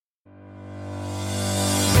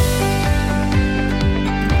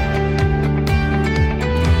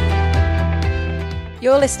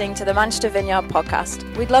You're listening to the Manchester Vineyard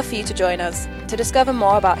podcast. We'd love for you to join us. To discover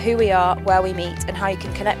more about who we are, where we meet, and how you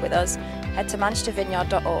can connect with us, head to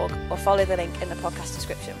manchestervineyard.org or follow the link in the podcast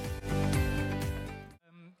description.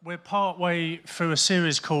 We're partway through a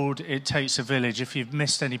series called It Takes a Village. If you've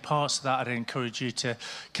missed any parts of that, I'd encourage you to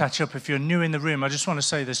catch up. If you're new in the room, I just want to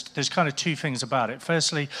say there's kind of two things about it.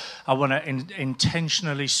 Firstly, I want to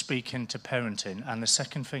intentionally speak into parenting. And the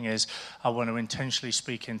second thing is I want to intentionally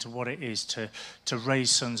speak into what it is to raise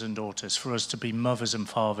sons and daughters, for us to be mothers and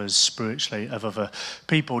fathers spiritually of other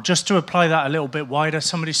people. Just to apply that a little bit wider,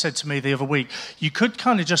 somebody said to me the other week, you could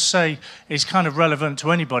kind of just say it's kind of relevant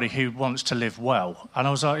to anybody who wants to live well. And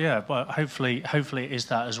I was like, yeah, well, hopefully it is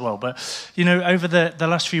that as well. But, you know, over the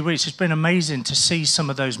last few weeks, it's been amazing to see some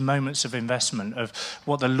of those moments of investment of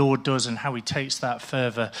what the Lord does and how he takes that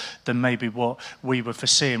further than maybe what we were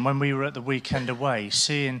foreseeing. When we were at the weekend away,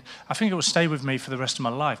 seeing, I think it will stay with me for the rest of my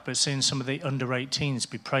life, but seeing some of the under 18s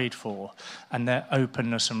be prayed for and their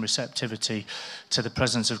openness and receptivity to the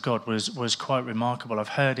presence of God was quite remarkable. I've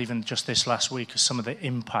heard even just this last week of some of the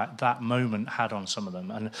impact that moment had on some of them.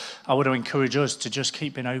 And I want to encourage us to just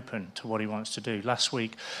keep being open to what he wants to do. Last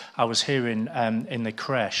week, I was here in the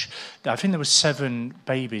creche. I think there were 7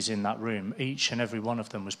 babies in that room. Each and every one of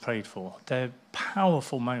them was prayed for. They're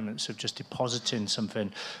powerful moments of just depositing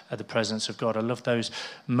something at the presence of God. I love those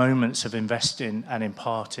moments of investing and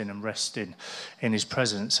imparting and resting in his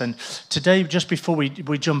presence. And today, just before we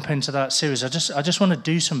jump into that series, I just want to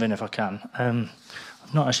do something if I can.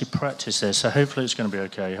 I've not actually practiced this, so hopefully it's going to be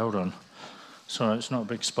okay. Hold on. Sorry, it's not a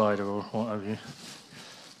big spider or what have you.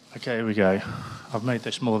 Okay, here we go. I've made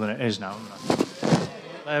this more than it is now, haven't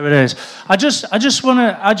I? There it is. I just want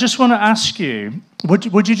to ask you,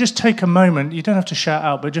 would you just take a moment? You don't have to shout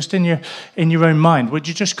out, but just in your own mind, would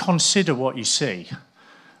you just consider what you see?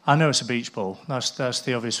 I know it's a beach ball. That's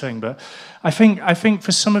the obvious thing, but I think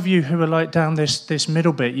for some of you who are like down this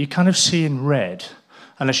middle bit, you kind of see in red,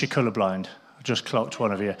 unless you're colourblind. I just clocked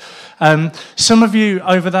one of you. Some of you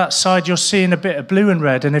over that side, you're seeing a bit of blue and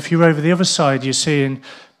red, and if you're over the other side, you're seeing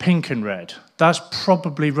pink and red. That's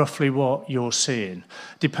probably roughly what you're seeing.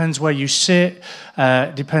 Depends where you sit,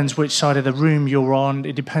 depends which side of the room you're on,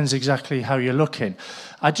 it depends exactly how you're looking.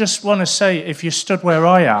 I just want to say, if you stood where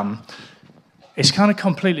I am, it's kind of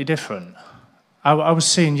completely different. I was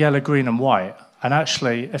seeing yellow, green and white, and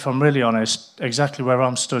actually, if I'm really honest, exactly where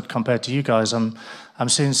I'm stood compared to you guys, I'm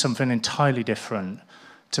seeing something entirely different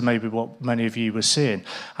to maybe what many of you were seeing.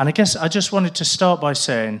 And I guess I just wanted to start by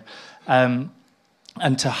saying,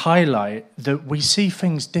 and to highlight that we see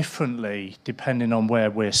things differently depending on where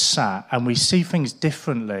we're sat, and we see things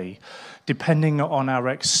differently depending on our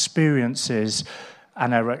experiences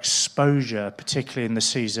and our exposure, particularly in the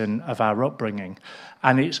season of our upbringing.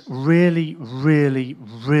 And it's really, really,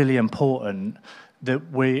 really important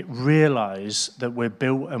that we realise that we're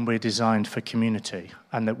built and we're designed for community,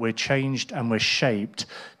 and that we're changed and we're shaped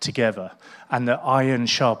together, and that iron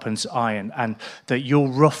sharpens iron, and that your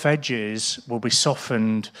rough edges will be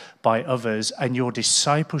softened by others, and your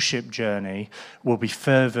discipleship journey will be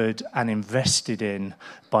furthered and invested in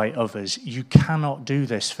by others. You cannot do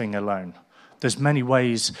this thing alone. There's many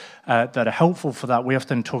ways that are helpful for that. We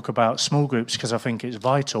often talk about small groups because I think it's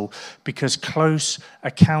vital, because close,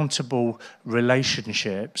 accountable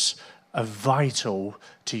relationships are vital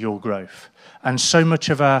to your growth. And so much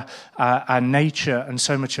of our nature and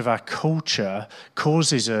so much of our culture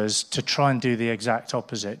causes us to try and do the exact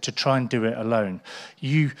opposite, to try and do it alone.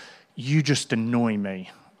 You just annoy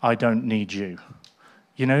me. I don't need you.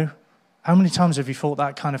 You know? How many times have you thought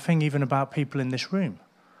that kind of thing, even about people in this room?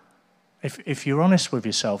 If you're honest with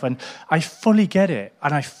yourself. And I fully get it,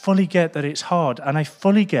 and I fully get that it's hard, and I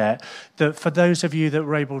fully get that for those of you that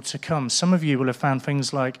were able to come, some of you will have found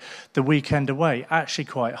things like the weekend away actually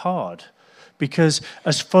quite hard, because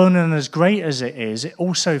as fun and as great as it is, it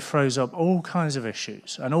also throws up all kinds of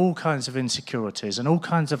issues and all kinds of insecurities and all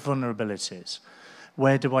kinds of vulnerabilities.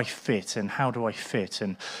 Where do I fit, and how do I fit,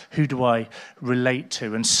 and who do I relate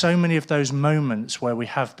to? And so many of those moments where we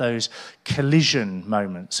have those collision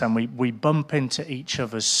moments and we bump into each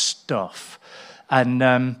other's stuff. And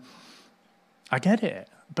I get it.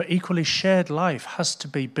 But equally, shared life has to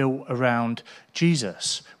be built around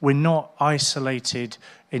Jesus. We're not isolated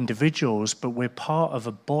individuals, but we're part of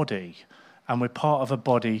a body. And we're part of a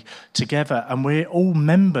body together, and we're all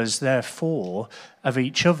members, therefore, of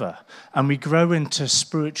each other. And we grow into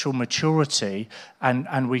spiritual maturity,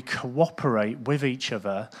 and we cooperate with each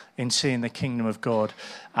other in seeing the kingdom of God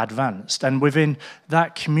advanced. And within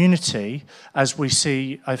that community, as we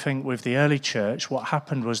see, I think, with the early church, what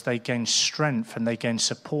happened was they gained strength, and they gained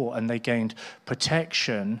support, and they gained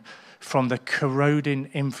protection from the corroding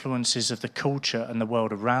influences of the culture and the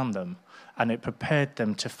world around them, and it prepared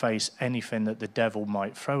them to face anything that the devil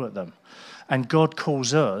might throw at them. And God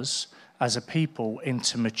calls us as a people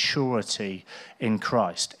into maturity in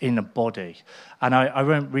Christ, in a body. And I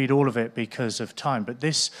won't read all of it because of time, but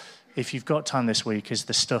this, if you've got time this week, is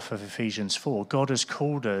the stuff of Ephesians 4. God has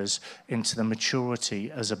called us into the maturity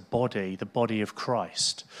as a body, the body of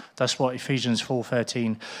Christ. That's what Ephesians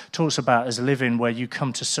 4:13 talks about, as living where you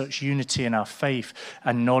come to such unity in our faith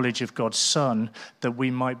and knowledge of God's Son, that we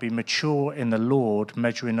might be mature in the Lord,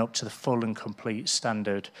 measuring up to the full and complete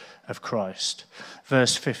standard of Christ.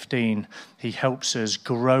 Verse 15, he helps us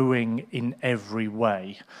growing in every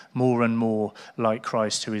way, more and more like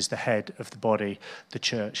Christ, who is the head of the body, the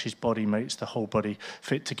church. His body makes the whole body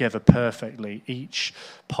fit together perfectly. Each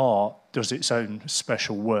part does its own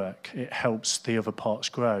special work. It helps the other parts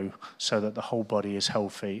grow so that the whole body is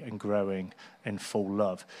healthy and growing in full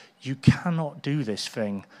love. You cannot do this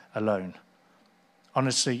thing alone.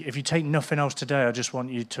 Honestly, if you take nothing else today, I just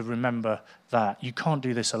want you to remember that. You can't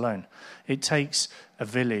do this alone. It takes a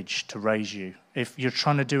village to raise you. If you're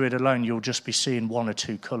trying to do it alone, you'll just be seeing one or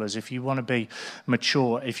two colours. If you want to be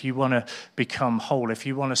mature, if you want to become whole, if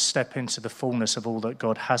you want to step into the fullness of all that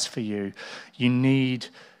God has for you, you need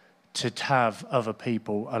to have other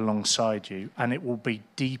people alongside you. And it will be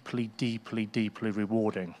deeply, deeply, deeply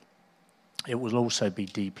rewarding. It will also be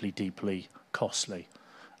deeply, deeply costly.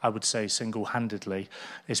 I would say single-handedly,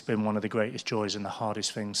 it's been one of the greatest joys and the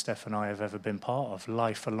hardest things Steph and I have ever been part of,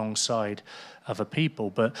 life alongside other people.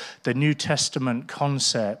 But the New Testament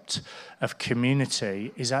concept of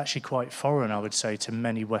community is actually quite foreign, I would say, to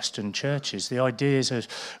many Western churches. The ideas of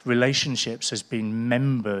relationships as being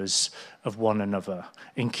members of one another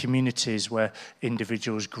in communities where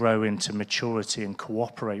individuals grow into maturity and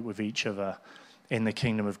cooperate with each other in the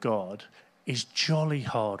kingdom of God is jolly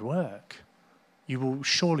hard work. You will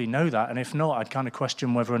surely know that, and if not, I'd kind of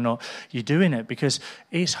question whether or not you're doing it, because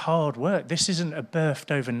it's hard work. This isn't a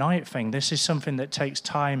birthed overnight thing. This is something that takes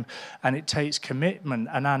time and it takes commitment,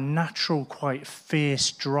 and our natural, quite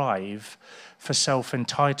fierce drive for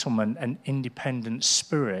self-entitlement and independent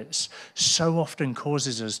spirits so often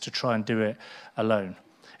causes us to try and do it alone.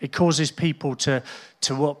 It causes people to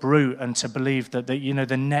uproot and to believe that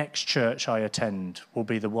the next church I attend will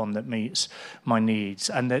be the one that meets my needs,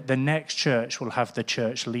 and that the next church will have the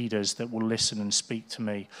church leaders that will listen and speak to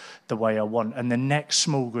me the way I want, and the next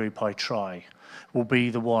small group I try will be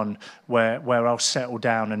the one where I'll settle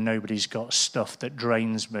down and nobody's got stuff that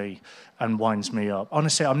drains me and winds me up.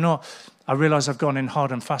 Honestly, I realise I've gone in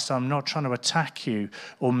hard and fast. I'm not trying to attack you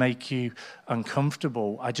or make you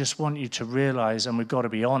uncomfortable. I just want you to realise, and we've got to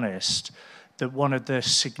be honest, that one of the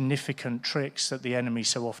significant tricks that the enemy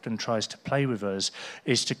so often tries to play with us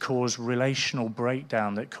is to cause relational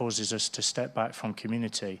breakdown that causes us to step back from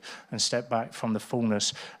community and step back from the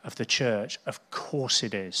fullness of the church. Of course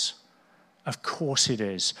it is. Of course it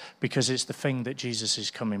is, because it's the thing that Jesus is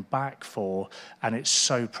coming back for, and it's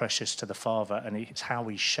so precious to the Father, and it's how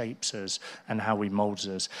he shapes us and how he molds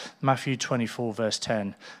us. Matthew 24, verse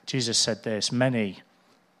 10, Jesus said this, many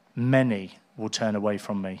will turn away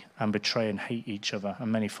from me and betray and hate each other,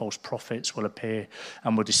 and many false prophets will appear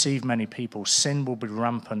and will deceive many people. Sin will be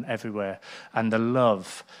rampant everywhere, and the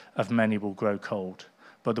love of many will grow cold.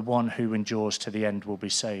 But the one who endures to the end will be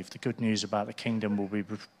saved. The good news about the kingdom will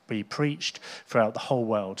be preached throughout the whole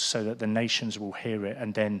world, so that the nations will hear it,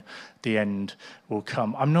 and then the end will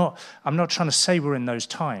come. I'm not trying to say we're in those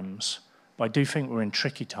times, but I do think we're in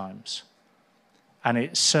tricky times. And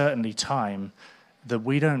it's certainly time that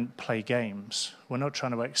we don't play games. We're not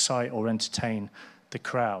trying to excite or entertain the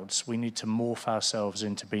crowds. We need to morph ourselves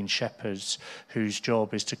into being shepherds whose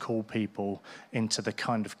job is to call people into the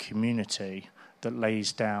kind of community that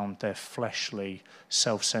lays down their fleshly,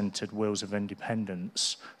 self-centered wills of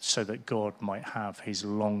independence so that God might have his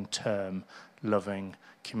long-term, loving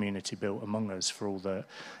community built among us for all that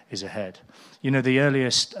is ahead. You know, the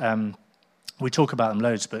earliest, we talk about them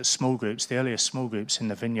loads, but small groups, the earliest small groups in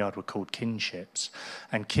the vineyard were called kinships.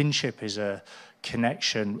 And kinship is a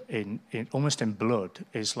connection in almost in blood.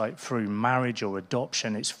 Is like through marriage or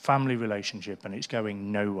adoption. It's family relationship, and it's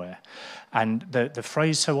going nowhere. And the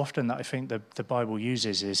phrase so often that I think the Bible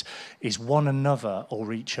uses is one another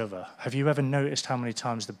or each other. Have you ever noticed how many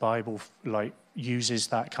times the Bible uses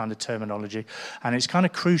that kind of terminology, and it's kind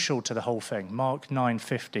of crucial to the whole thing. Mark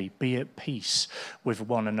 9:50, be at peace with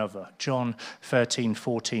one another. John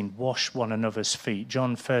 13:14, wash one another's feet.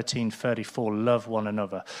 John 13:34, love one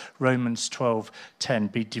another. Romans 12:10,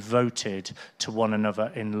 be devoted to one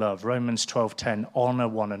another in love. Romans 12:10, honor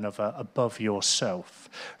one another above yourself.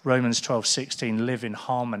 Romans 12:16, live in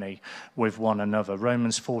harmony with one another.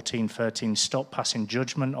 Romans 14:13, stop passing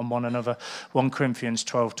judgment on one another. 1 Corinthians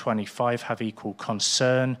 12:25, have equal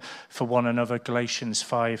concern for one another. Galatians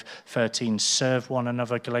 5:13, serve one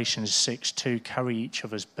another. Galatians 6:2, carry each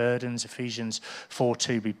other's burdens. Ephesians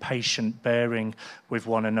 4:2, be patient, bearing with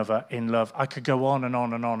one another in love. I could go on and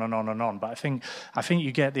on and on and on and on, but I think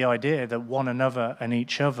you get the idea that one another and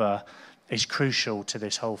each other is crucial to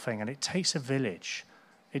this whole thing, and it takes a village.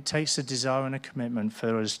 It takes a desire and a commitment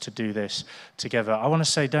for us to do this together. I want to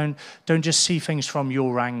say, don't just see things from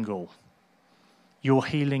your angle. Your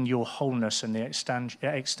healing, your wholeness, and the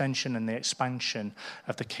extension and the expansion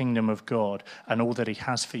of the kingdom of God and all that he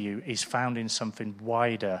has for you is found in something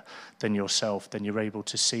wider than yourself, than you're able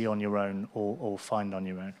to see on your own or find on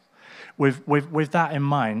your own. With that in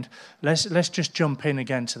mind, let's just jump in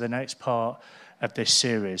again to the next part of this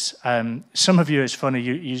series. Some of you, it's funny,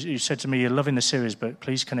 you said to me, you're loving the series, but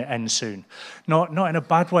please can it end soon? Not in a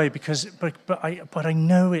bad way, but I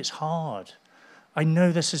know it's hard. I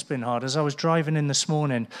know this has been hard. As I was driving in this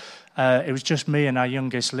morning, it was just me and our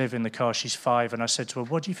youngest Liv in the car. She's 5, and I said to her,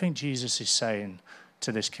 what do you think Jesus is saying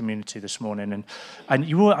to this community this morning? And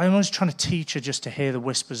I was trying to teach her just to hear the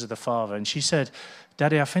whispers of the Father. And she said,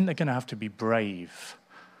 Daddy, I think they're going to have to be brave.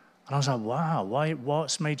 And I was like, wow,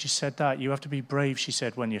 what's made you said that? You have to be brave, she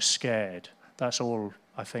said, when you're scared. That's all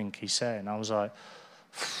I think he's saying. I was like,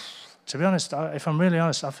 to be honest, if I'm really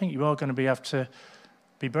honest, I think you are going to have to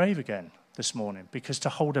be brave again this morning, because to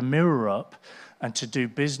hold a mirror up and to do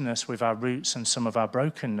business with our roots and some of our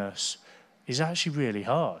brokenness is actually really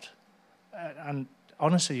hard. And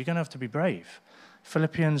honestly, you're going to have to be brave.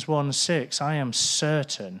 Philippians 1:6, I am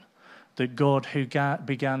certain that God who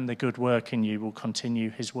began the good work in you will continue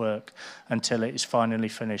his work until it is finally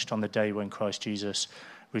finished on the day when Christ Jesus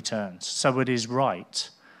returns. So it is right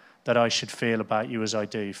that I should feel about you as I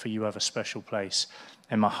do, for you have a special place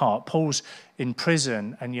in my heart. Paul's in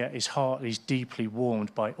prison, and yet his heart is deeply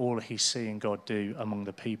warmed by all he's seeing God do among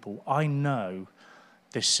the people. I know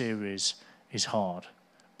this series is hard,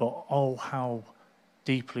 but oh, how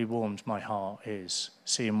deeply warmed my heart is,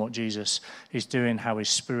 seeing what Jesus is doing, how his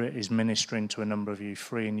Spirit is ministering to a number of you,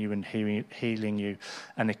 freeing you and healing you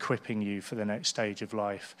and equipping you for the next stage of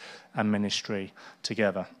life and ministry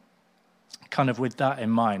together. Kind of with that in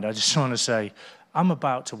mind, I just want to say, I'm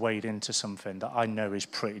about to wade into something that I know is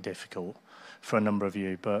pretty difficult for a number of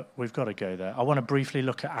you, but we've got to go there. I want to briefly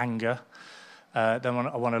look at anger, then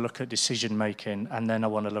I want to look at decision making, and then I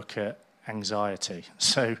want to look at anxiety.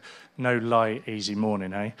 So no light, easy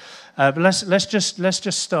morning, eh? But let's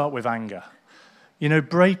just start with anger. You know,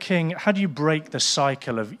 how do you break the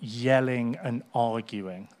cycle of yelling and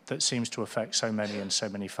arguing that seems to affect so many and so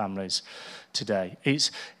many families today?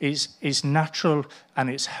 It's natural and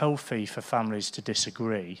it's healthy for families to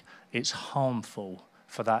disagree. It's harmful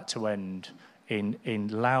for that to end in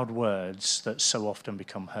loud words that so often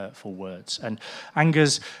become hurtful words. And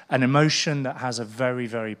anger's an emotion that has a very,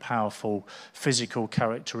 very powerful physical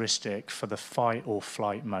characteristic for the fight or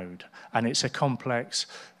flight mode. And it's a complex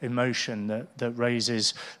emotion that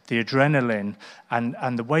raises the adrenaline,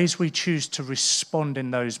 and the ways we choose to respond in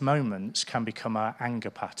those moments can become our anger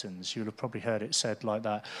patterns. You'll have probably heard it said like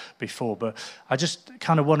that before, but I just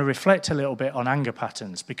kind of want to reflect a little bit on anger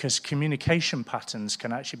patterns, because communication patterns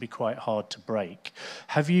can actually be quite hard to break.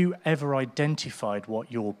 Have you ever identified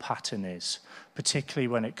what your pattern is, particularly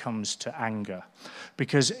when it comes to anger?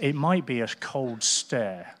 Because it might be a cold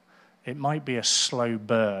stare. It might be a slow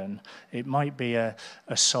burn. It might be a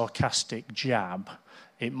sarcastic jab.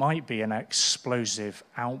 It might be an explosive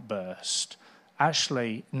outburst.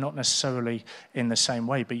 Actually, not necessarily in the same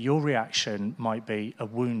way, but your reaction might be a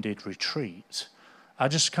wounded retreat. I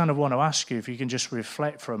just kind of want to ask you if you can just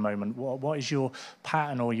reflect for a moment, what is your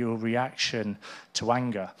pattern or your reaction to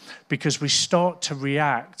anger? Because we start to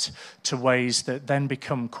react to ways that then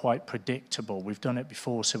become quite predictable. We've done it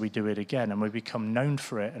before, so we do it again, and we become known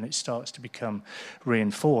for it, and it starts to become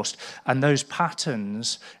reinforced. And those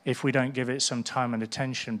patterns, if we don't give it some time and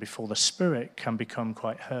attention before the Spirit, can become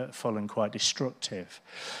quite hurtful and quite destructive.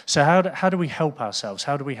 So how do we help ourselves?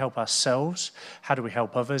 How do we help ourselves? How do we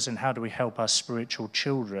help others? And how do we help our spiritual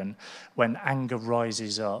children when anger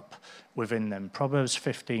rises up within them? Proverbs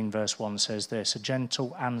 15 verse 1 says this: a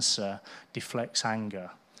gentle answer deflects anger,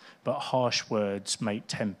 but harsh words make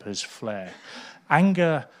tempers flare.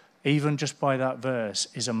 Anger, even just by that verse,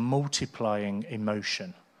 is a multiplying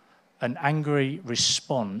emotion. An angry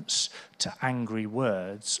response to angry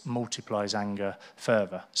words multiplies anger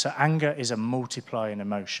further. So anger is a multiplying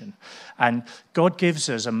emotion. And God gives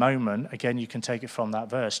us a moment, again, you can take it from that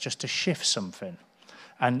verse, just to shift something.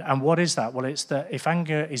 And what is that? Well, it's that if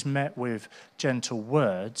anger is met with gentle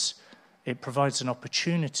words, it provides an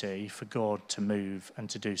opportunity for God to move and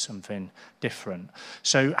to do something different.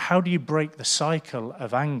 So how do you break the cycle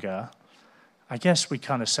of anger? I guess we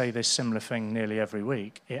kind of say this similar thing nearly every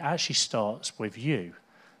week. It actually starts with you,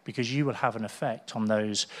 because you will have an effect on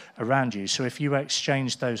those around you. So if you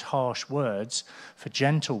exchange those harsh words for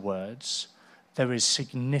gentle words, there is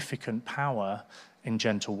significant power in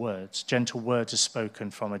gentle words. Gentle words are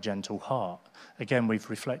spoken from a gentle heart. Again, we've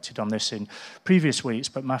reflected on this in previous weeks,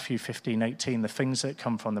 but Matthew 15:18, the things that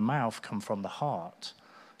come from the mouth come from the heart.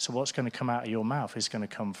 So what's going to come out of your mouth is going to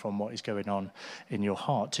come from what is going on in your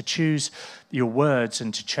heart. To choose your words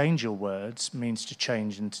and to change your words means to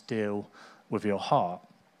change and to deal with your heart.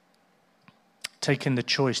 Taking the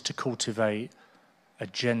choice to cultivate a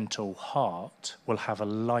gentle heart will have a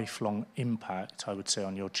lifelong impact, I would say,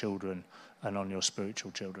 on your children and on your spiritual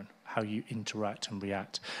children, how you interact and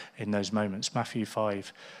react in those moments. Matthew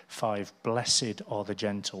 5:5, blessed are the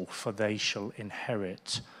gentle, for they shall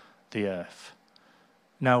inherit the earth.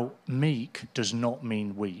 Now, meek does not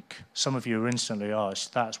mean weak. Some of you are instantly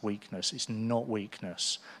asked, that's weakness. It's not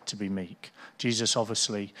weakness to be meek. Jesus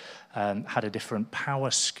obviously had a different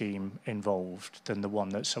power scheme involved than the one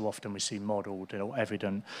that so often we see modelled or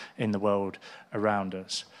evident in the world around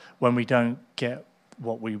us. When we don't get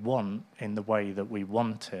what we want in the way that we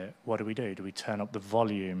want it, what do? Do we turn up the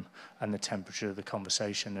volume and the temperature of the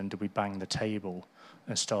conversation, and do we bang the table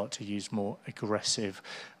and start to use more aggressive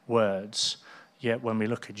words? Yet when we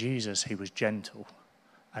look at Jesus, he was gentle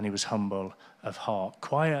and he was humble of heart.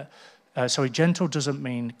 Gentle doesn't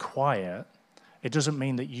mean quiet. It doesn't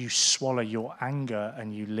mean that you swallow your anger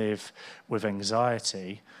and you live with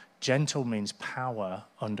anxiety. Gentle means power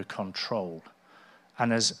under control.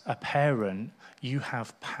 And as a parent, you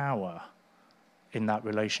have power in that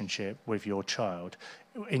relationship with your child.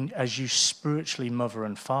 As you spiritually mother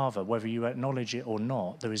and father, whether you acknowledge it or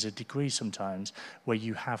not, there is a degree sometimes where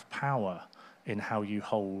you have power in how you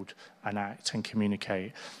hold and act and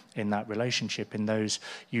communicate in that relationship, in those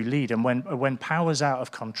you lead. And when power's out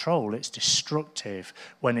of control, it's destructive.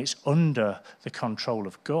 When it's under the control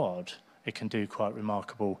of God, it can do quite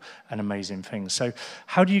remarkable and amazing things. So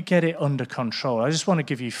how do you get it under control? I just want to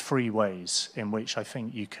give you 3 ways in which I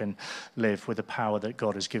think you can live with the power that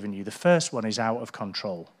God has given you. The first one is out of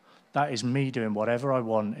control. That is me doing whatever I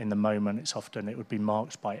want in the moment. It would be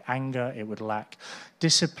marked by anger. It would lack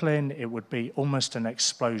discipline. It would be almost an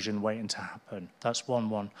explosion waiting to happen. That's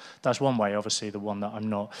one. That's one way, obviously, the one that I'm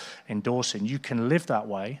not endorsing. You can live that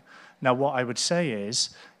way. Now, what I would say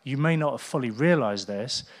is, you may not have fully realized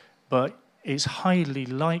this, but it's highly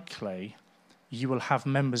likely you will have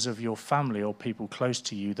members of your family or people close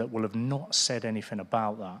to you that will have not said anything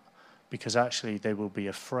about that, because actually they will be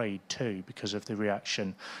afraid too because of the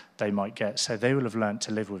reaction they might get. So they will have learned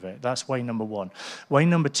to live with it. That's way number 1. Way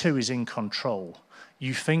number 2 is in control.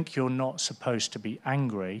 You think you're not supposed to be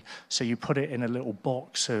angry, so you put it in a little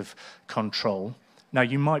box of control. Now,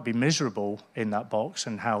 you might be miserable in that box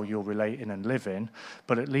and how you're relating and living,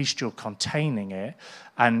 but at least you're containing it,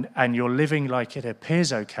 and you're living like it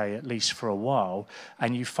appears okay, at least for a while,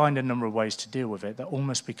 and you find a number of ways to deal with it that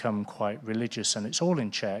almost become quite religious, and it's all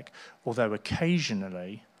in check, although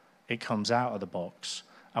occasionally it comes out of the box.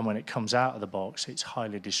 And when it comes out of the box, it's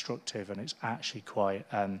highly destructive, and it's actually quite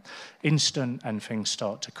instant, and things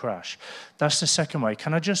start to crash. That's the second way.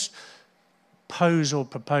 Can I just pose or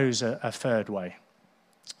propose a third way?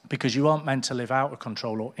 Because you aren't meant to live out of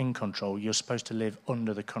control or in control. You're supposed to live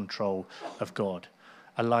under the control of God.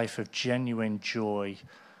 A life of genuine joy,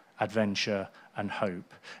 adventure, and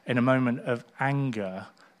hope. In a moment of anger,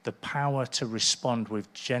 the power to respond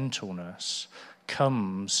with gentleness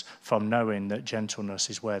comes from knowing that gentleness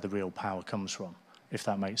is where the real power comes from, if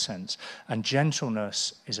that makes sense. And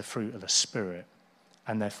gentleness is a fruit of the Spirit.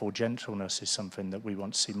 And therefore, gentleness is something that we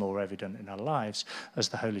want to see more evident in our lives as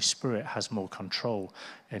the Holy Spirit has more control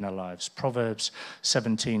in our lives. Proverbs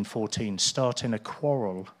 17:14, starting a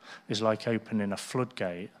quarrel is like opening a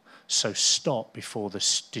floodgate. So stop before the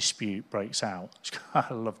dispute breaks out.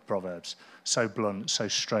 I love Proverbs. So blunt, so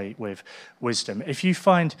straight with wisdom. If you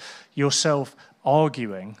find yourself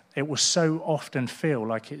arguing, it will so often feel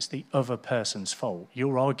like it's the other person's fault.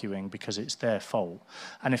 You're arguing because it's their fault.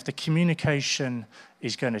 And if the communication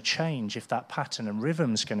is going to change, if that pattern and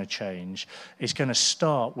rhythm's going to change, it's going to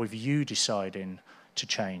start with you deciding to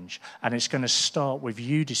change. And it's going to start with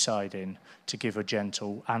you deciding to give a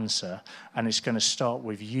gentle answer. And it's going to start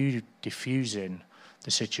with you diffusing the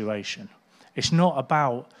situation. It's not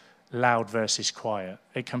about loud versus quiet.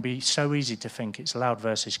 It can be so easy to think it's loud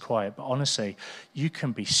versus quiet, but honestly, you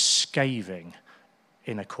can be scathing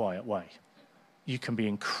in a quiet way. You can be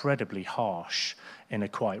incredibly harsh in a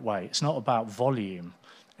quiet way. It's not about volume,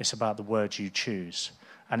 it's about the words you choose.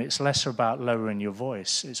 And it's less about lowering your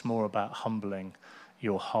voice, it's more about humbling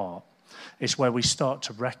your heart. It's where we start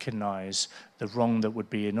to recognize the wrong that would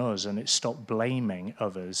be in us, and it's stop blaming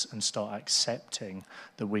others and start accepting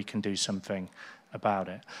that we can do something about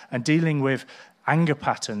it. And dealing with anger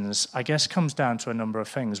patterns, I guess, comes down to a number of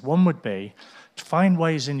things. One would be to find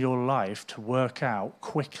ways in your life to work out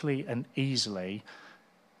quickly and easily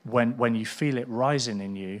when you feel it rising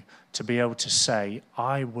in you, to be able to say,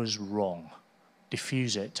 I was wrong.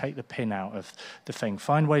 Diffuse it, take the pin out of the thing.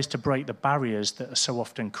 Find ways to break the barriers that are so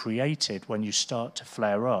often created when you start to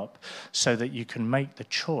flare up, so that you can make the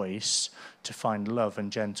choice to find love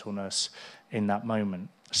and gentleness in that moment.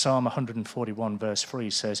 Psalm 141 verse 3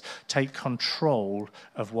 says, take control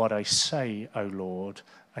of what I say, O Lord,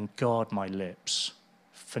 and guard my lips.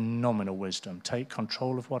 Phenomenal wisdom. Take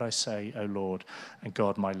control of what I say, O Lord, and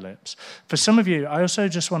guard my lips. For some of you, I also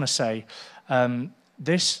just want to say,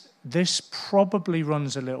 this probably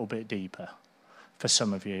runs a little bit deeper for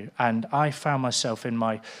some of you. And I found myself in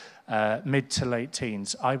my mid to late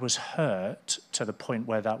teens, I was hurt to the point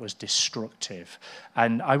where that was destructive.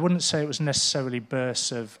 And I wouldn't say it was necessarily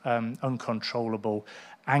bursts of uncontrollable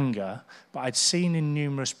anger, but I'd seen in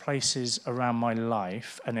numerous places around my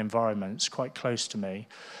life and environments quite close to me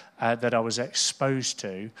that I was exposed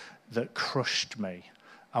to that crushed me.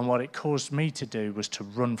 And what it caused me to do was to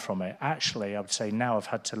run from it. Actually, I would say now I've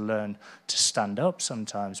had to learn to stand up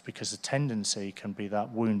sometimes, because the tendency can be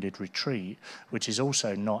that wounded retreat, which is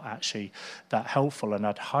also not actually that helpful, and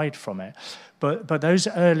I'd hide from it. But those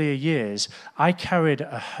earlier years, I carried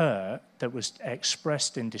a hurt that was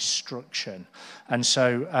expressed in destruction. And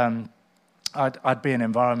so I'd be in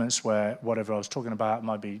environments where whatever I was talking about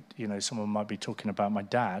might be, someone might be talking about my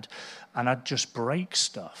dad, and I'd just break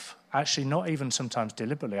stuff. Actually, not even sometimes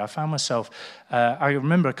deliberately. I found myself, I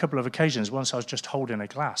remember a couple of occasions, once I was just holding a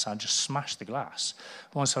glass, I just smashed the glass.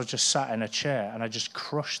 Once I was just sat in a chair and I just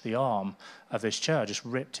crushed the arm of this chair, I just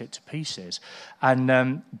ripped it to pieces.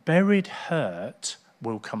 And buried hurt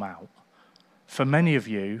will come out. For many of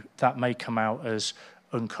you, that may come out as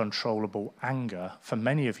uncontrollable anger. For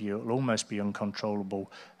many of you, it will almost be uncontrollable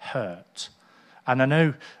hurt. And I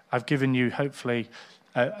know I've given you, hopefully,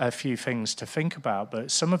 a few things to think about,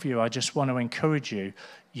 but some of you, I just want to encourage you,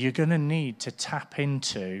 you're going to need to tap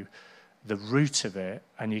into the root of it,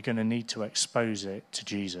 and you're going to need to expose it to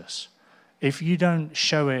Jesus. If you don't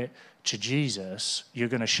show it to Jesus, you're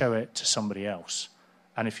going to show it to somebody else.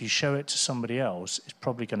 And if you show it to somebody else, it's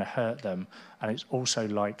probably going to hurt them, and it's also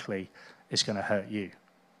likely it's going to hurt you.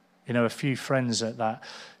 A few friends at that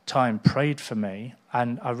time prayed for me,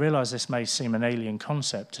 and I realize this may seem an alien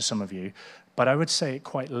concept to some of you, but I would say it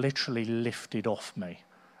quite literally lifted off me,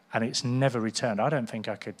 and it's never returned. I don't think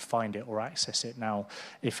I could find it or access it now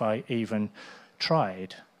if I even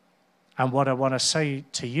tried. And what I want to say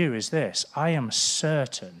to you is this: I am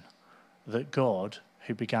certain that God,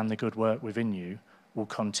 who began the good work within you, will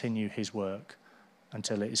continue his work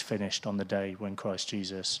until it is finished on the day when Christ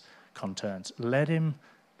Jesus returns. Let him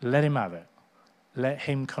have it. Let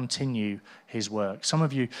him continue his work. Some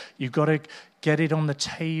of you, you've got to get it on the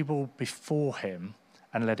table before him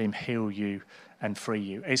and let him heal you and free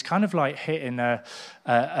you. It's kind of like hitting a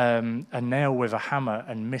nail with a hammer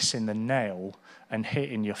and missing the nail and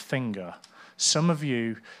hitting your finger. Some of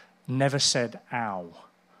you never said ow.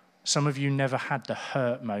 Some of you never had the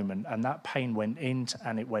hurt moment, and that pain went in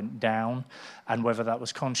and it went down. And whether that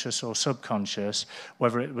was conscious or subconscious,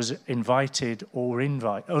 whether it was uninvited or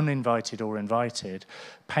invited,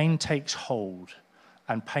 pain takes hold.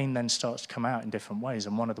 And pain then starts to come out in different ways.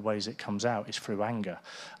 And one of the ways it comes out is through anger.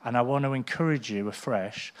 And I want to encourage you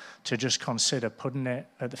afresh to just consider putting it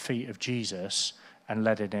at the feet of Jesus and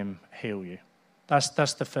letting him heal you.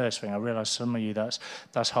 That's the first thing. I realize some of you,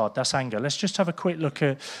 that's hard. That's anger. Let's just have a quick look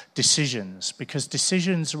at decisions, because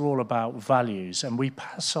decisions are all about values, and we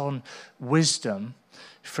pass on wisdom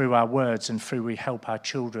through our words and through we help our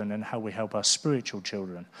children and how we help our spiritual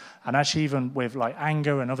children. And actually even with like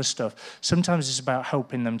anger and other stuff, sometimes it's about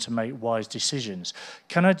helping them to make wise decisions.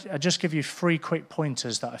 Can I just give you 3 quick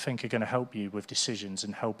pointers that I think are going to help you with decisions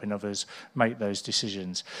and helping others make those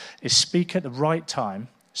decisions? Is speak at the right time,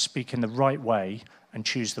 speak in the right way, and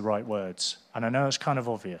choose the right words. And I know it's kind of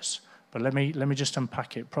obvious, but let me just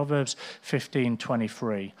unpack it. Proverbs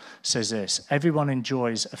 15:23 says this: everyone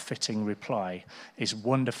enjoys a fitting reply. It's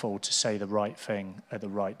wonderful to say the right thing at the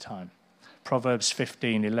right time. Proverbs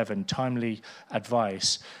 15:11, timely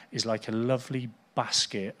advice is like a lovely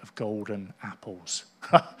basket of golden apples.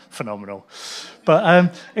 Phenomenal.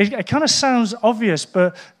 But it kind of sounds obvious,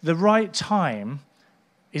 but the right time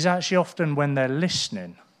is actually often when they're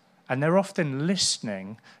listening. And they're often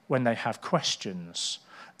listening when they have questions.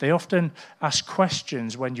 They often ask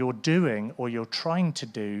questions when you're doing or you're trying to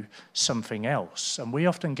do something else. And we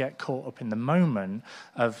often get caught up in the moment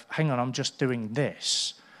of, hang on, I'm just doing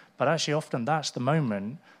this. But actually often that's the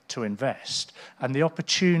moment to invest. And the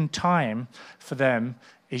opportune time for them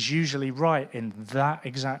is usually right in that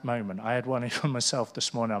exact moment. I had one for myself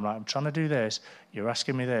this morning. I'm like, I'm trying to do this. You're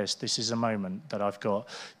asking me this. This is a moment that I've got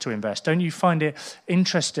to invest. Don't you find it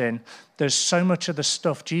interesting? There's so much of the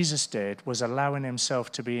stuff Jesus did was allowing himself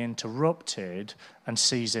to be interrupted and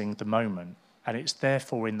seizing the moment. And it's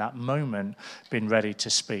therefore in that moment being ready to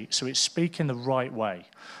speak. So it's speaking the right way.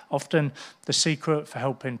 Often the secret for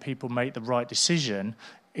helping people make the right decision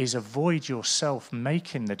is avoid yourself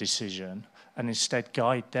making the decision and instead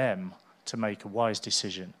guide them to make a wise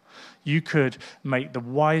decision. You could make the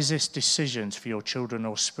wisest decisions for your children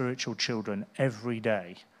or spiritual children every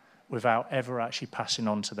day without ever actually passing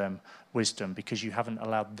on to them wisdom because you haven't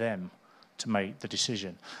allowed them to make the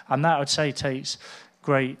decision. And that, I would say, takes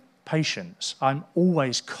great patience. I'm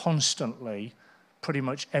always constantly, pretty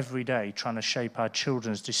much every day, trying to shape our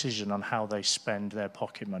children's decision on how they spend their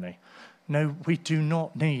pocket money. No, we do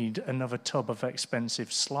not need another tub of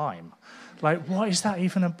expensive slime. Like, what is that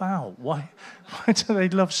even about? Why do they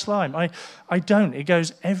love slime? I don't. It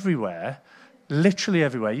goes everywhere, literally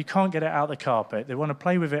everywhere. You can't get it out the carpet. They want to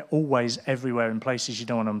play with it always everywhere in places you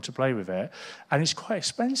don't want them to play with it. And it's quite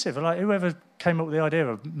expensive. Like, whoever came up with the idea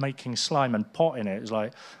of making slime and potting it is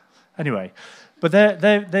like... Anyway, but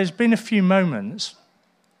there's been a few moments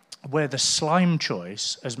where the slime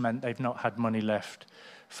choice has meant they've not had money left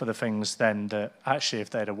for the things then that actually if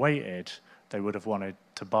they'd have waited, they would have wanted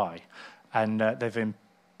to buy. And they've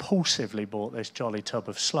impulsively bought this jolly tub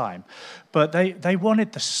of slime. But they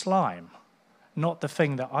wanted the slime, not the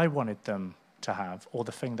thing that I wanted them to have or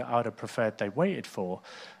the thing that I would have preferred they waited for.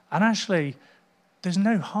 And actually, there's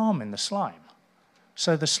no harm in the slime.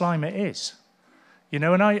 So the slime it is. You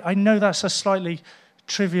know, and I know that's a slightly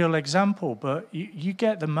trivial example, but you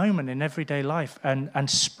get the moment in everyday life and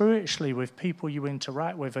spiritually with people you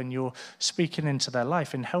interact with and you're speaking into their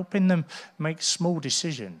life and helping them make small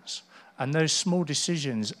decisions. And those small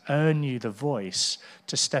decisions earn you the voice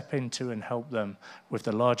to step into and help them with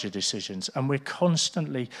the larger decisions. And we're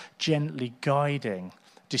constantly gently guiding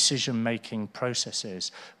decision-making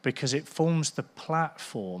processes because it forms the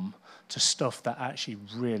platform to stuff that actually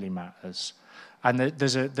really matters. And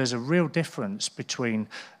there's a real difference between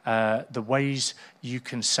the ways you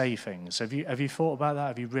can say things. Have you thought about that?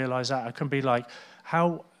 Have you realised that? It can be like,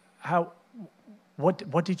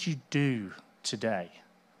 what did you do today?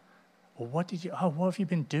 Or what have you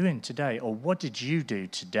been doing today? Or what did you do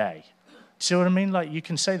today? See what I mean? Like you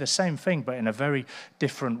can say the same thing, but in a very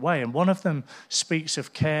different way. And one of them speaks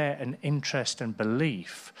of care and interest and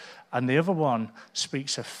belief, and the other one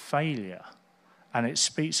speaks of failure. And it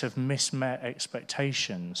speaks of mismet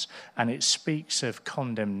expectations, and it speaks of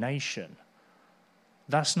condemnation.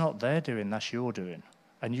 That's not their doing, that's your doing.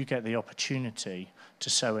 And you get the opportunity to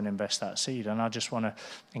sow and invest that seed. And I just want to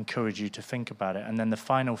encourage you to think about it. And then the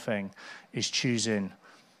final thing is choosing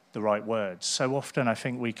the right words. So often I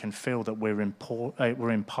think we can feel that we're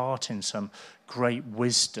imparting some great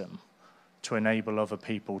wisdom to enable other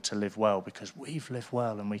people to live well because we've lived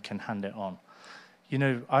well and we can hand it on. You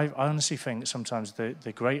know, I honestly think sometimes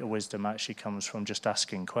the greater wisdom actually comes from just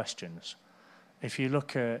asking questions. If you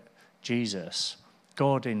look at Jesus,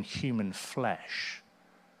 God in human flesh,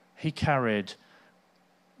 he carried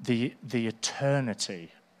the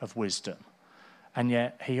eternity of wisdom. And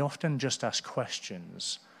yet he often just asked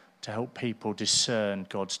questions to help people discern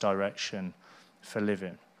God's direction for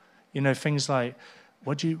living. You know, things like,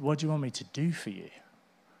 what do you want me to do for you?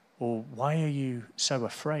 Or why are you so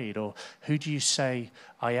afraid? Or who do you say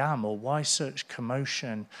I am? Or why such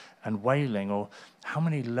commotion and wailing? Or how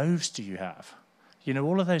many loaves do you have? You know,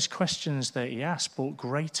 all of those questions that he asked brought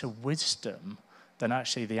greater wisdom than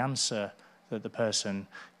actually the answer that the person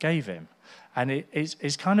gave him. And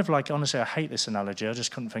it's kind of like, honestly, I hate this analogy. I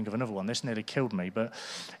just couldn't think of another one. This nearly killed me. But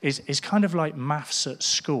it's kind of like maths at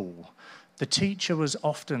school. The teacher was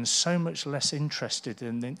often so much less interested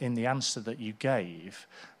in the answer that you gave,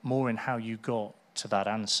 more in how you got to that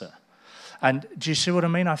answer. And do you see what I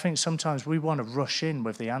mean? I think sometimes we want to rush in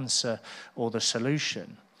with the answer or the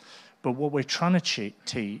solution. But what we're trying to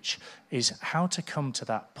teach is how to come to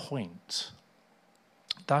that point.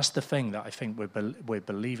 That's the thing that I think we're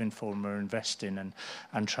believing for and we're investing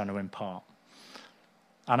and trying to impart.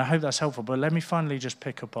 And I hope that's helpful. But let me finally just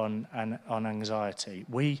pick up on anxiety.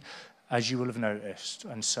 We, as you will have noticed,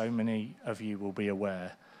 and so many of you will be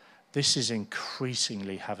aware, this is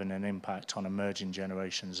increasingly having an impact on emerging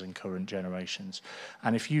generations and current generations.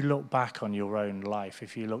 And if you look back on your own life,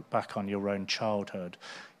 if you look back on your own childhood,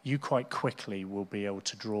 you quite quickly will be able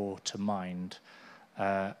to draw to mind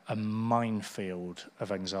a minefield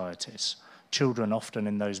of anxieties. Children often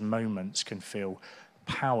in those moments can feel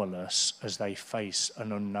powerless as they face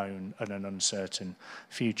an unknown and an uncertain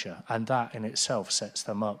future. And that in itself sets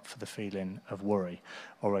them up for the feeling of worry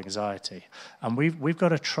or anxiety. And we've got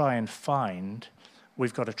to try and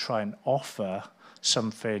offer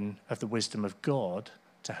something of the wisdom of God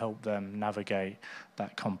to help them navigate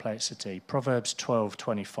that complexity. Proverbs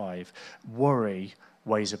 12:25, worry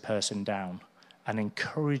weighs a person down. An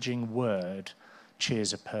encouraging word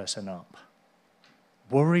cheers a person up.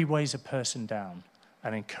 Worry weighs a person down.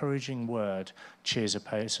 An encouraging word cheers a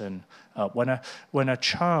person up. When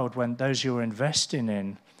those you're investing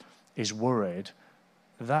in is worried,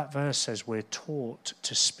 that verse says we're taught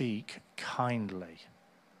to speak kindly.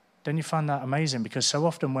 Don't you find that amazing? Because so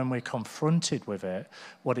often when we're confronted with it,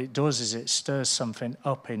 what it does is it stirs something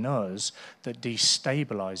up in us that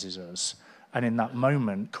destabilizes us. And in that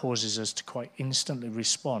moment causes us to quite instantly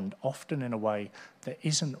respond, often in a way that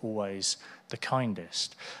isn't always the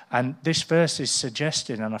kindest. And this verse is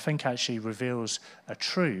suggesting, and I think actually reveals a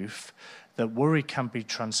truth, that worry can be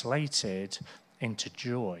translated into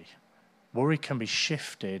joy. Worry can be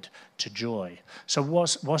shifted to joy. So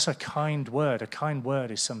what's a kind word? A kind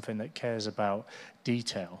word is something that cares about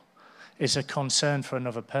detail. It's a concern for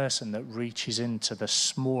another person that reaches into the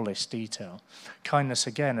smallest detail. Kindness,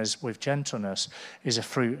 again, as with gentleness, is a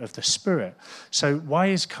fruit of the Spirit. So why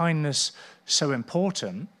is kindness so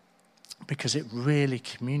important? Because it really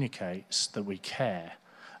communicates that we care.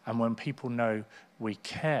 And when people know we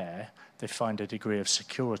care, they find a degree of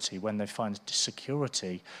security. When they find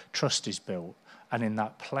security, trust is built. And in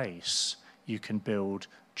that place, you can build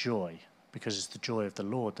joy, because it's the joy of the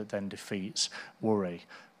Lord that then defeats worry,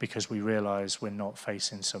 because we realize we're not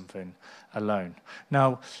facing something alone.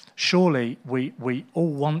 Now, surely we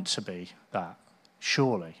all want to be that.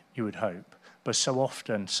 Surely, you would hope. But so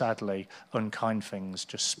often, sadly, unkind things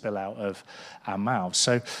just spill out of our mouths.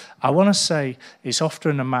 So I want to say it's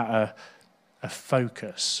often a matter of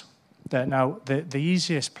focus. Now, the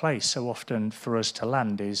easiest place so often for us to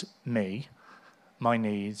land is me, my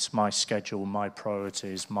needs, my schedule, my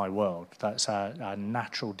priorities, my world. That's our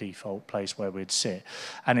natural default place where we'd sit.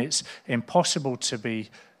 And it's impossible to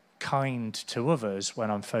be kind to others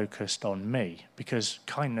when I'm focused on me, because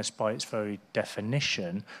kindness by its very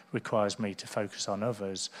definition requires me to focus on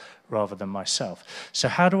others rather than myself. So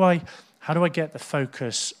how do I get the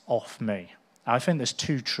focus off me? I think there's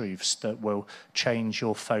two truths that will change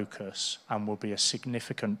your focus and will be a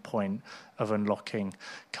significant point of unlocking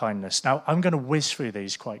kindness. Now, I'm going to whiz through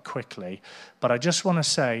these quite quickly, but I just want to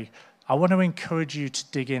say, I want to encourage you to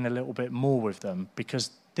dig in a little bit more with them,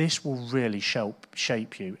 because this will really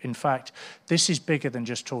shape you. In fact, this is bigger than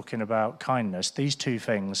just talking about kindness. These two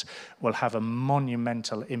things will have a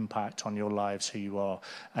monumental impact on your lives, who you are,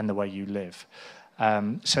 and the way you live.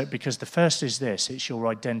 Because the first is this, it's your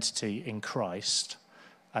identity in Christ,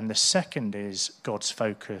 and the second is God's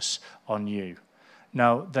focus on you.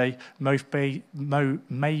 Now, they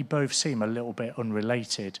may both seem a little bit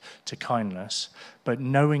unrelated to kindness, but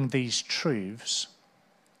knowing these truths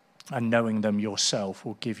and knowing them yourself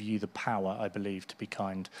will give you the power, I believe, to be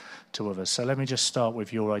kind to others. So let me just start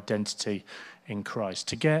with your identity in Christ.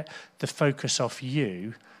 To get the focus off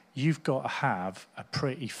you, you've got to have a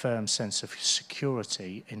pretty firm sense of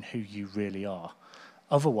security in who you really are.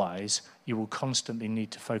 Otherwise, you will constantly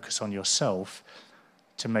need to focus on yourself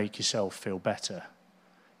to make yourself feel better.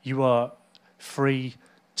 You are free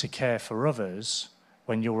to care for others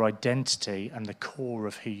when your identity and the core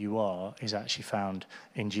of who you are is actually found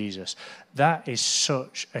in Jesus. That is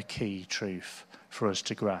such a key truth for us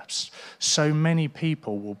to grasp. So many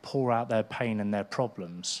people will pour out their pain and their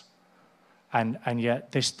problems, And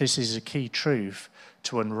yet this is a key truth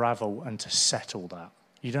to unravel and to settle that.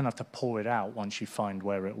 You don't have to pour it out once you find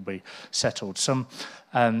where it will be settled. Some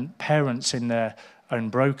parents in their own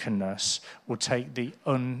brokenness will take the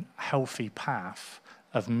unhealthy path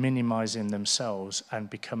of minimizing themselves and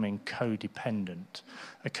becoming codependent.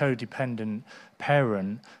 A codependent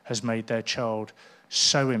parent has made their child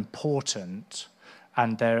so important,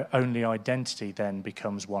 and their only identity then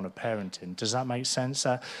becomes one of parenting. Does that make sense?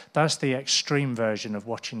 That's the extreme version of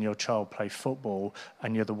watching your child play football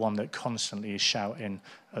and you're the one that constantly is shouting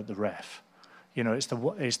at the ref. You know,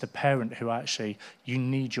 it's the parent who actually, you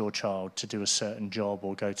need your child to do a certain job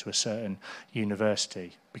or go to a certain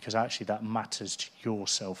university because actually that matters to your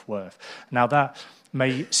self-worth. Now that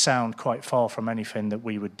may sound quite far from anything that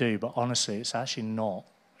we would do, but honestly it's actually not.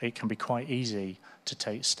 It can be quite easy to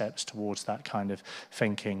take steps towards that kind of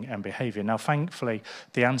thinking and behavior. Now, thankfully,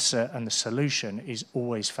 the answer and the solution is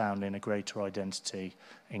always found in a greater identity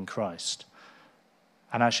in Christ.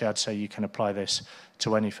 And actually, I'd say you can apply this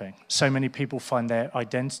to anything. So many people find their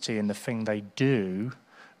identity in the thing they do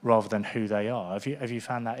rather than who they are. Have you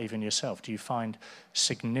found that even yourself? Do you find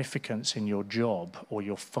significance in your job or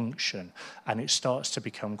your function, and it starts to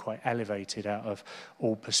become quite elevated out of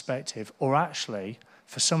all perspective? Or actually,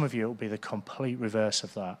 for some of you, it will be the complete reverse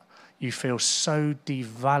of that. You feel so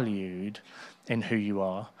devalued in who you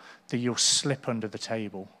are that you'll slip under the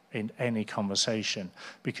table in any conversation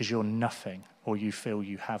because you're nothing, or you feel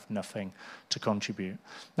you have nothing to contribute.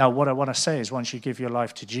 Now, what I want to say is once you give your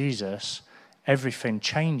life to Jesus, everything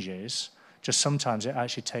changes. Just sometimes it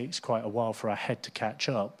actually takes quite a while for our head to catch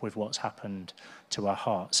up with what's happened to our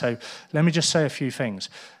heart. So let me just say a few things.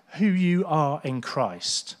 Who you are in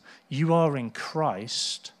Christ. You are in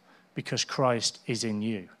Christ because Christ is in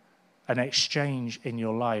you. An exchange in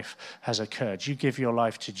your life has occurred. You give your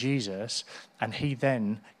life to Jesus, and he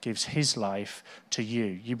then gives his life to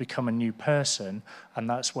you. You become a new person, and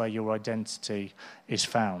that's where your identity is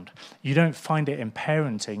found. You don't find it in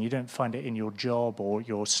parenting. You don't find it in your job or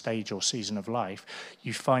your stage or season of life.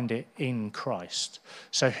 You find it in Christ.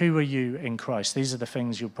 So who are you in Christ? These are the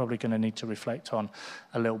things you're probably going to need to reflect on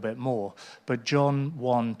a little bit more. But John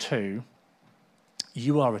 1:2,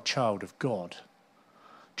 you are a child of God.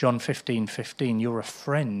 John 15:15, you're a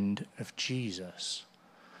friend of Jesus.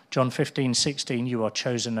 John 15:16, you are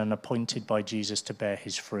chosen and appointed by Jesus to bear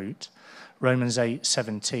his fruit. Romans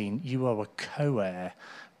 8:17, you are a co-heir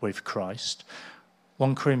with Christ.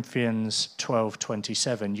 1 Corinthians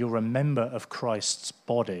 12:27, you're a member of Christ's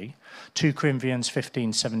body. 2 Corinthians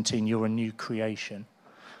 15:17, you're a new creation.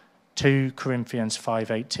 2 Corinthians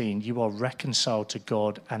 5:18, you are reconciled to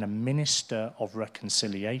God and a minister of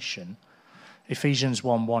reconciliation. Ephesians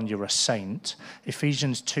 1:1, you're a saint.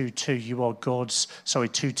 Ephesians 2:2, you are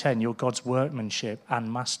 2:10, you're God's workmanship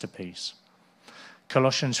and masterpiece.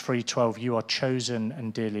 Colossians 3:12, you are chosen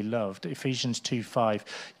and dearly loved. Ephesians 2:5,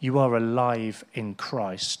 you are alive in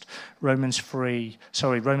Christ. Romans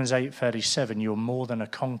 8:37, you're more than a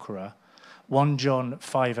conqueror. 1 John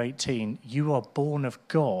 5:18, you are born of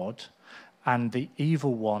God and the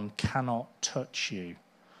evil one cannot touch you.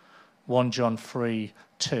 1 John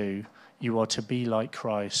 3:2, you are to be like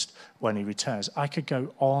Christ when he returns. I could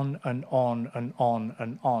go on and on and on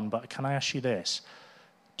and on, but can I ask you this?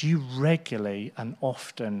 Do you regularly and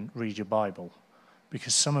often read your Bible?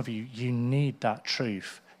 Because some of you need that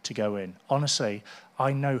truth to go in. Honestly,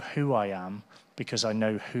 I know who I am because I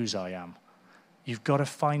know whose I am. You've got to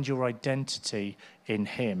find your identity in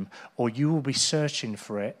him, or you will be searching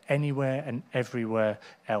for it anywhere and everywhere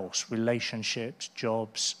else. Relationships,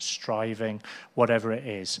 jobs, striving, whatever it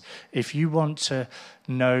is. If you want to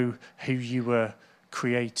know who you were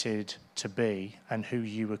created to be and who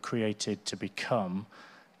you were created to become,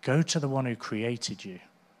 go to the one who created you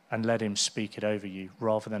and let him speak it over you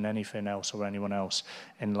rather than anything else or anyone else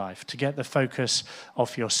in life. To get the focus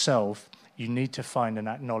off yourself, you need to find and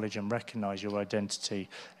acknowledge and recognize your identity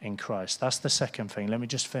in Christ. That's the second thing. Let me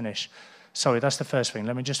just finish. Sorry, that's the first thing.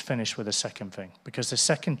 Let me just finish with the second thing. Because the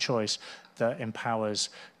second choice that empowers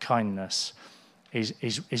kindness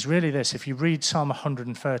is really this. If you read Psalm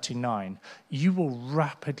 139, you will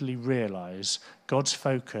rapidly realize God's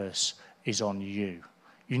focus is on you.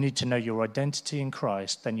 You need to know your identity in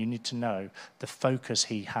Christ, then you need to know the focus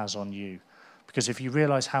he has on you. Because if you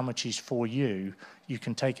realize how much he's for you, you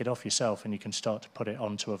can take it off yourself and you can start to put it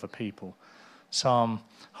onto other people. Psalm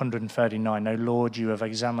 139, O Lord, you have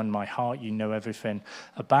examined my heart. You know everything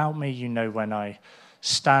about me. You know when I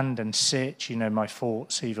stand and sit. You know my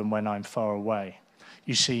thoughts even when I'm far away.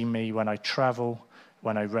 You see me when I travel,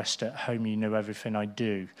 when I rest at home. You know everything I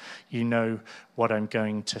do. You know what I'm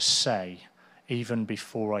going to say. even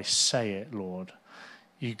before I say it, Lord.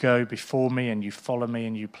 You go before me and you follow me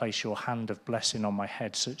and you place your hand of blessing on my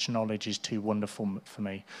head. Such knowledge is too wonderful for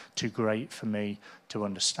me, too great for me to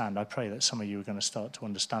understand. I pray that some of you are going to start to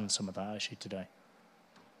understand some of that actually today.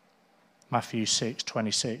 Matthew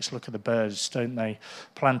 6:26, look at the birds, don't they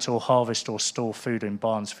plant or harvest or store food in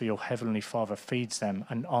barns, for your heavenly Father feeds them,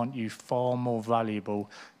 and aren't you far more valuable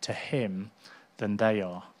to him than they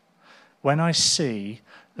are? When I see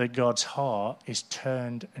that God's heart is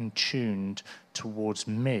turned and tuned towards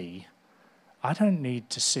me, I don't need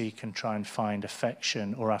to seek and try and find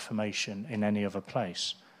affection or affirmation in any other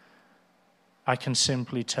place. I can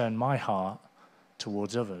simply turn my heart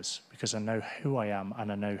towards others because I know who I am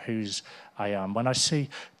and I know whose I am. When I see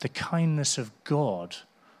the kindness of God,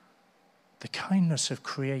 the kindness of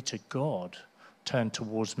Creator God turned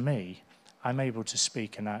towards me, I'm able to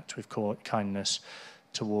speak and act with kindness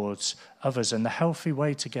towards others. And the healthy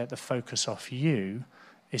way to get the focus off you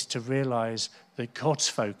is to realize that God's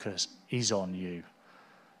focus is on you.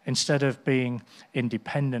 Instead of being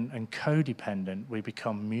independent and codependent, we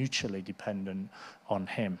become mutually dependent on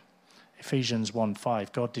him. Ephesians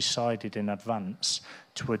 1:5, God decided in advance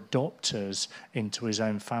to adopt us into his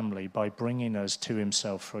own family by bringing us to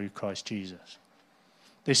himself through Christ Jesus.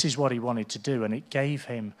 This is what he wanted to do, and it gave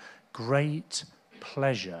him great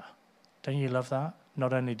pleasure. Don't you love that?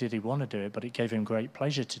 Not only did he want to do it, but it gave him great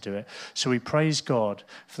pleasure to do it. So we praise God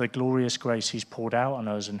for the glorious grace he's poured out on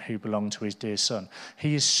us and who belong to his dear Son.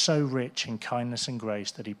 He is so rich in kindness and grace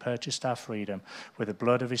that he purchased our freedom with the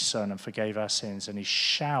blood of his Son and forgave our sins, and he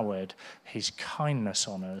showered his kindness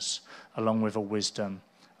on us along with all wisdom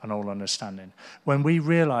and all understanding. When we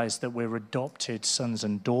realize that we're adopted sons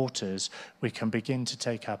and daughters, we can begin to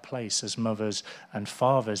take our place as mothers and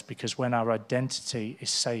fathers, because when our identity is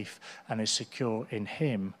safe and is secure in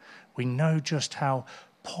him, we know just how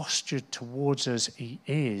postured towards us he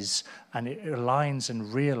is, and it aligns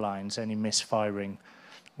and realigns any misfiring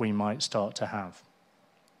we might start to have.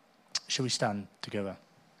 Shall we stand together?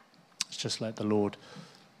 Let's just let the Lord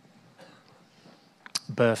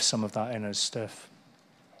birth some of that in us, Steph.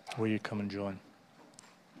 Will you come and join?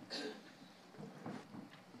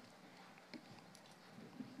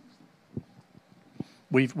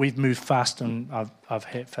 We've moved fast and I've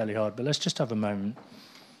hit fairly hard, but let's just have a moment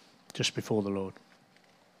just before the Lord.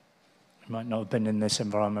 You might not have been in this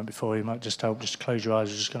environment before. You might just close your eyes.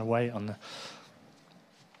 We're just going to wait on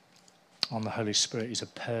the Holy Spirit. He's a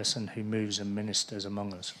person who moves and ministers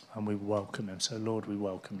among us, and we welcome him. So Lord, we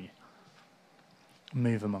welcome you.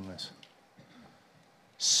 Move among us.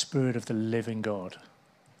 Spirit of the living God,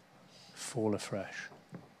 fall afresh.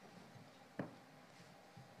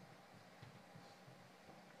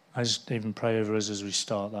 I just even pray over us as we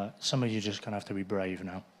start that. Some of you just going to have to be brave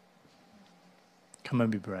now. Come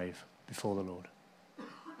and be brave before the Lord.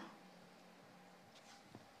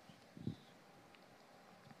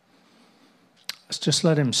 Let's just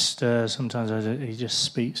let him stir. Sometimes he just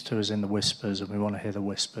speaks to us in the whispers, and we want to hear the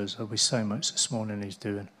whispers. There'll be so much this morning he's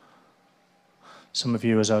doing. Some of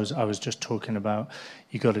you, as I was just talking about,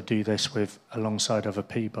 you got to do this with alongside other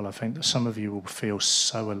people. I think that some of you will feel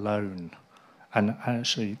so alone. And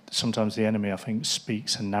actually, sometimes the enemy, I think,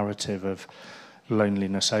 speaks a narrative of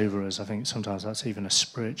loneliness over us. I think sometimes that's even a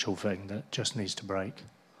spiritual thing that just needs to break.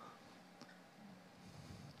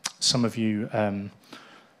 Some of you,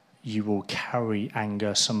 you will carry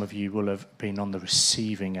anger. Some of you will have been on the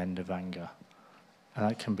receiving end of anger. And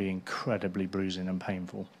that can be incredibly bruising and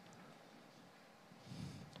painful.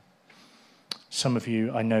 Some of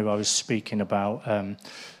you, I know I was speaking about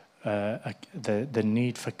the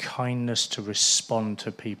need for kindness to respond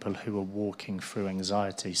to people who are walking through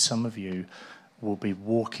anxiety. Some of you will be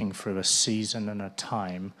walking through a season and a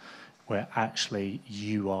time where actually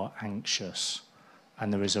you are anxious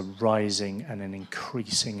and there is a rising and an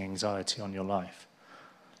increasing anxiety on your life.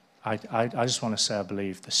 I just want to say I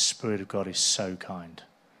believe the Spirit of God is so kind.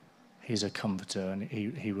 He's a comforter, and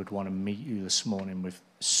he would want to meet you this morning with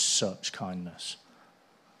such kindness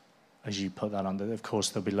as you put that under. Of course,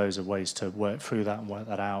 there'll be loads of ways to work through that and work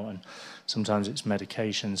that out, and sometimes it's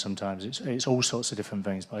medication, sometimes it's all sorts of different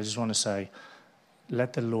things. But I just want to say,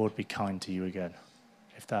 let the Lord be kind to you again,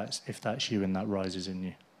 if that's you and that rises in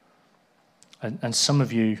you. And some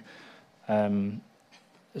of you,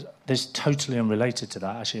 this totally unrelated to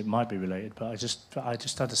that. Actually, it might be related, but I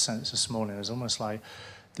just had a sense this morning. It's almost like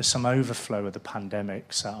there's some overflow of the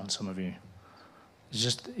pandemic sat on some of you.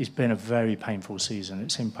 It's been a very painful season.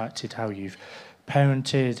 It's impacted how you've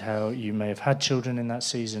parented, how you may have had children in that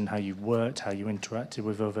season, how you've worked, how you interacted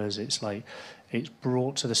with others. It's like it's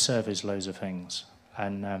brought to the surface loads of things.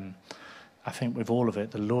 And I think with all of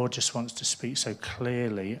it, the Lord just wants to speak so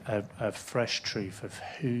clearly of fresh truth of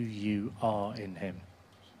who you are in him.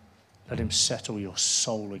 Let him settle your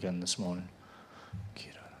soul again this morning.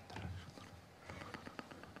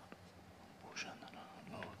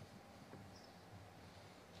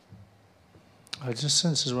 I just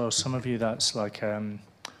sense as well, some of you that's like,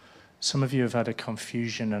 some of you have had a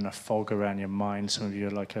confusion and a fog around your mind. Some of you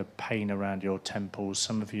are like a pain around your temples.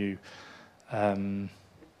 Some of you,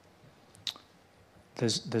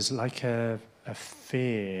 there's like a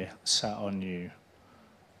fear sat on you,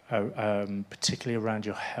 particularly around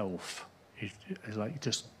your health. Like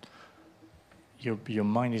just your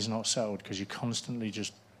mind is not settled because you're constantly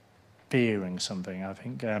just fearing something. I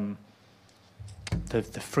think the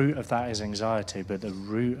fruit of that is anxiety, but the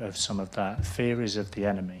root of some of that fear is of the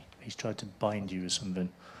enemy. He's tried to bind you with something.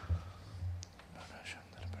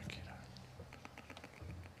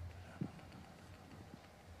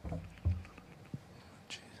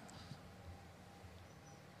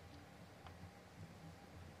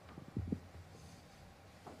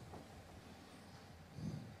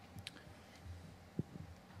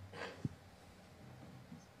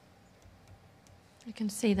 I can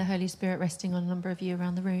see the Holy Spirit resting on a number of you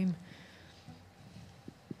around the room.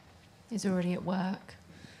 He's already at work.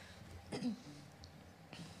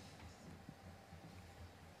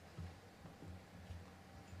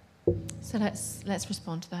 So let's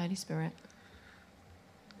respond to the Holy Spirit.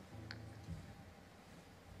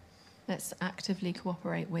 Let's actively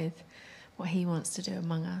cooperate with what he wants to do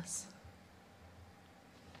among us.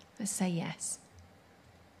 Let's say yes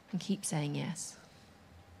and keep saying yes.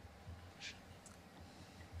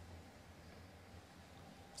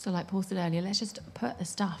 So like Paul said earlier, let's just put the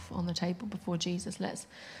stuff on the table before Jesus. Let's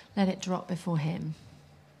let it drop before him.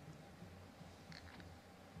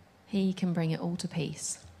 He can bring it all to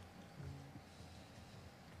peace.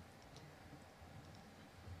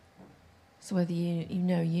 So whether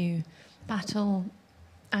you battle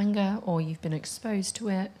anger or you've been exposed to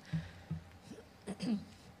it,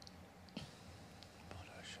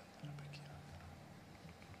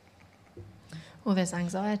 or there's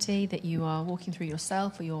anxiety that you are walking through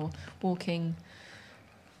yourself or you're walking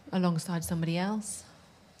alongside somebody else.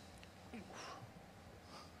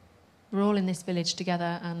 We're all in this village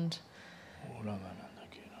together and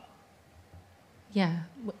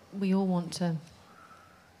we all want to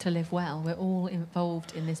live well. We're all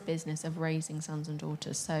involved in this business of raising sons and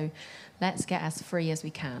daughters. So let's get as free as we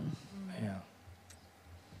can. Yeah.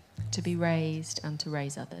 To be raised and to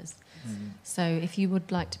raise others. Mm-hmm. So if you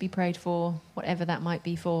would like to be prayed for, whatever that might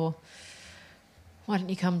be for, why don't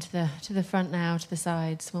you come to the front now, to the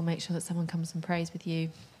sides. We'll make sure that someone comes and prays with you.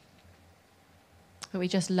 But we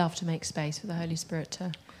just love to make space for the Holy Spirit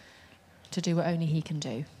to do what only he can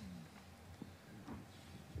do.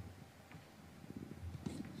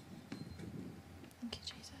 Thank you,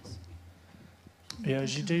 Jesus. Yeah,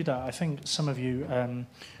 as you do that, I think some of you...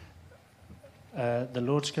 the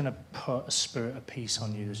Lord's going to put a spirit of peace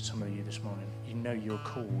on you, some of you this morning. You know you're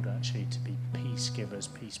called actually to be peace givers,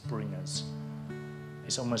 peace bringers.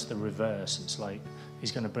 It's almost the reverse. It's like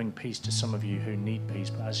he's going to bring peace to some of you who need peace,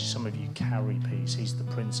 but as some of you carry peace, he's the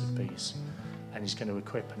Prince of Peace. And he's going to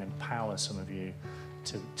equip and empower some of you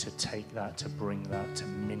to take that, to bring that, to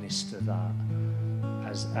minister that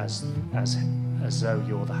as though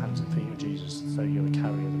you're the hands and feet of Jesus, as though you're the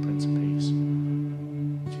carrier of the Prince of Peace.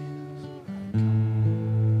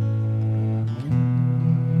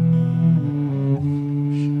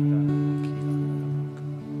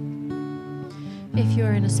 If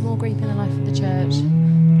you're in a small group in the life of the church,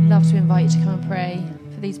 I'd love to invite you to come and pray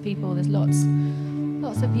for these people. There's lots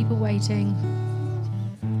of people waiting.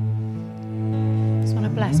 Just want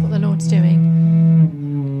to bless what the Lord's doing.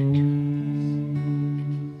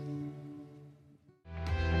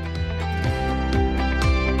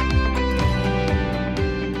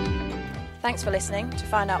 Thanks for listening. To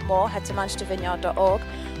find out more, head to manchestervineyard.org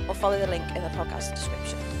or follow the link in the podcast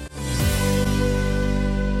description.